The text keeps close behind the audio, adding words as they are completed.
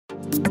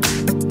Welcome,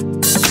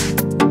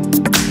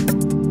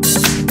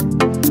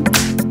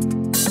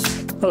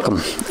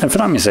 and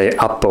my name is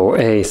OPPO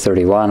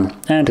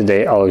A31, and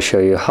today I'll show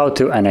you how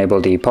to enable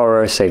the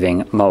power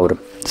saving mode.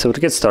 So to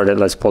get started,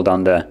 let's pull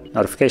down the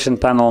notification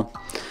panel,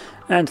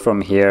 and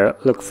from here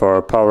look for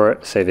power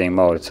saving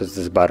mode. So it's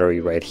this battery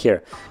right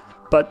here.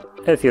 But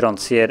if you don't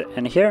see it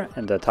in here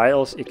in the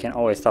tiles, you can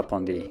always tap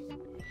on the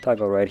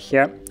toggle right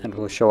here and it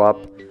will show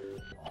up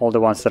all the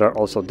ones that are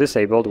also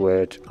disabled,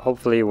 which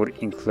hopefully would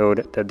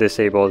include the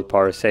disabled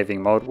power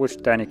saving mode, which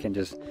then you can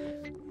just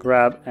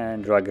grab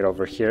and drag it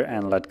over here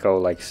and let go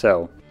like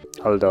so.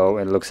 Although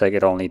it looks like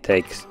it only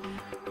takes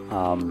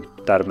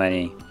that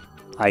many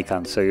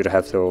icons, so you'd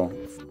have to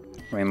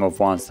remove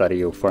ones that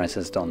you, for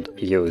instance, don't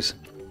use.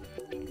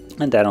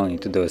 And then all you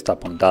need to do is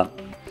tap on that.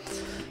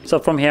 So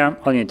from here,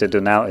 all you need to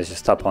do now is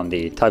just tap on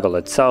the toggle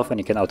itself and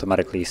you can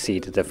automatically see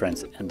the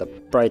difference in the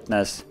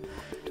brightness.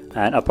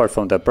 And apart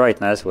from the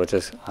brightness, which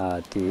is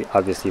the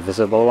obviously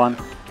visible one,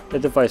 the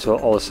device will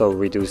also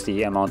reduce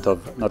the amount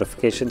of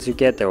notifications you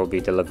get. They will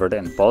be delivered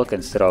in bulk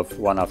instead of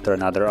one after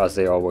another as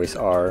they always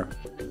are.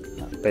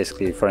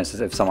 Basically, for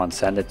instance, if someone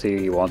sends it to you,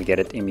 you won't get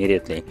it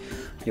immediately.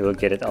 You will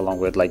get it along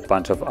with like a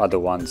bunch of other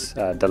ones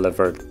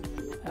delivered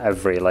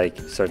every like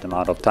certain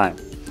amount of time.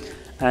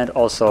 And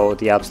also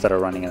the apps that are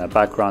running in the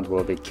background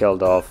will be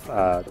killed off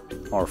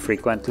more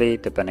frequently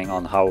depending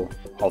on how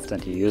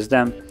often you use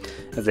them.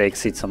 If they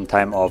exceed some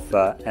time of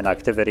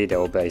inactivity, they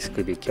will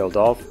basically be killed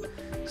off.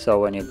 So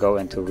when you go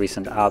into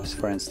recent apps,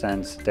 for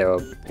instance, they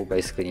will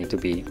basically need to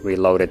be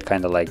reloaded,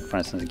 kind of like, for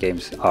instance,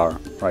 games are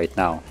right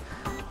now.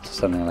 So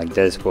something like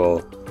this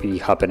will be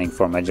happening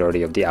for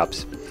majority of the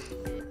apps.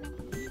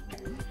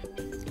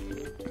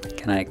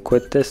 Can I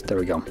quit this? There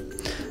we go.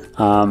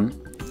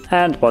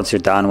 And once you're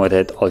done with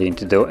it, all you need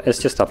to do is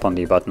just tap on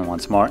the button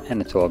once more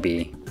and it will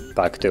be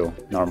back to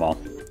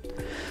normal.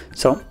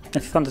 So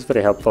if you found this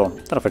video helpful,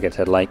 don't forget to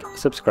hit like,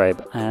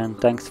 subscribe, and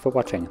thanks for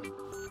watching.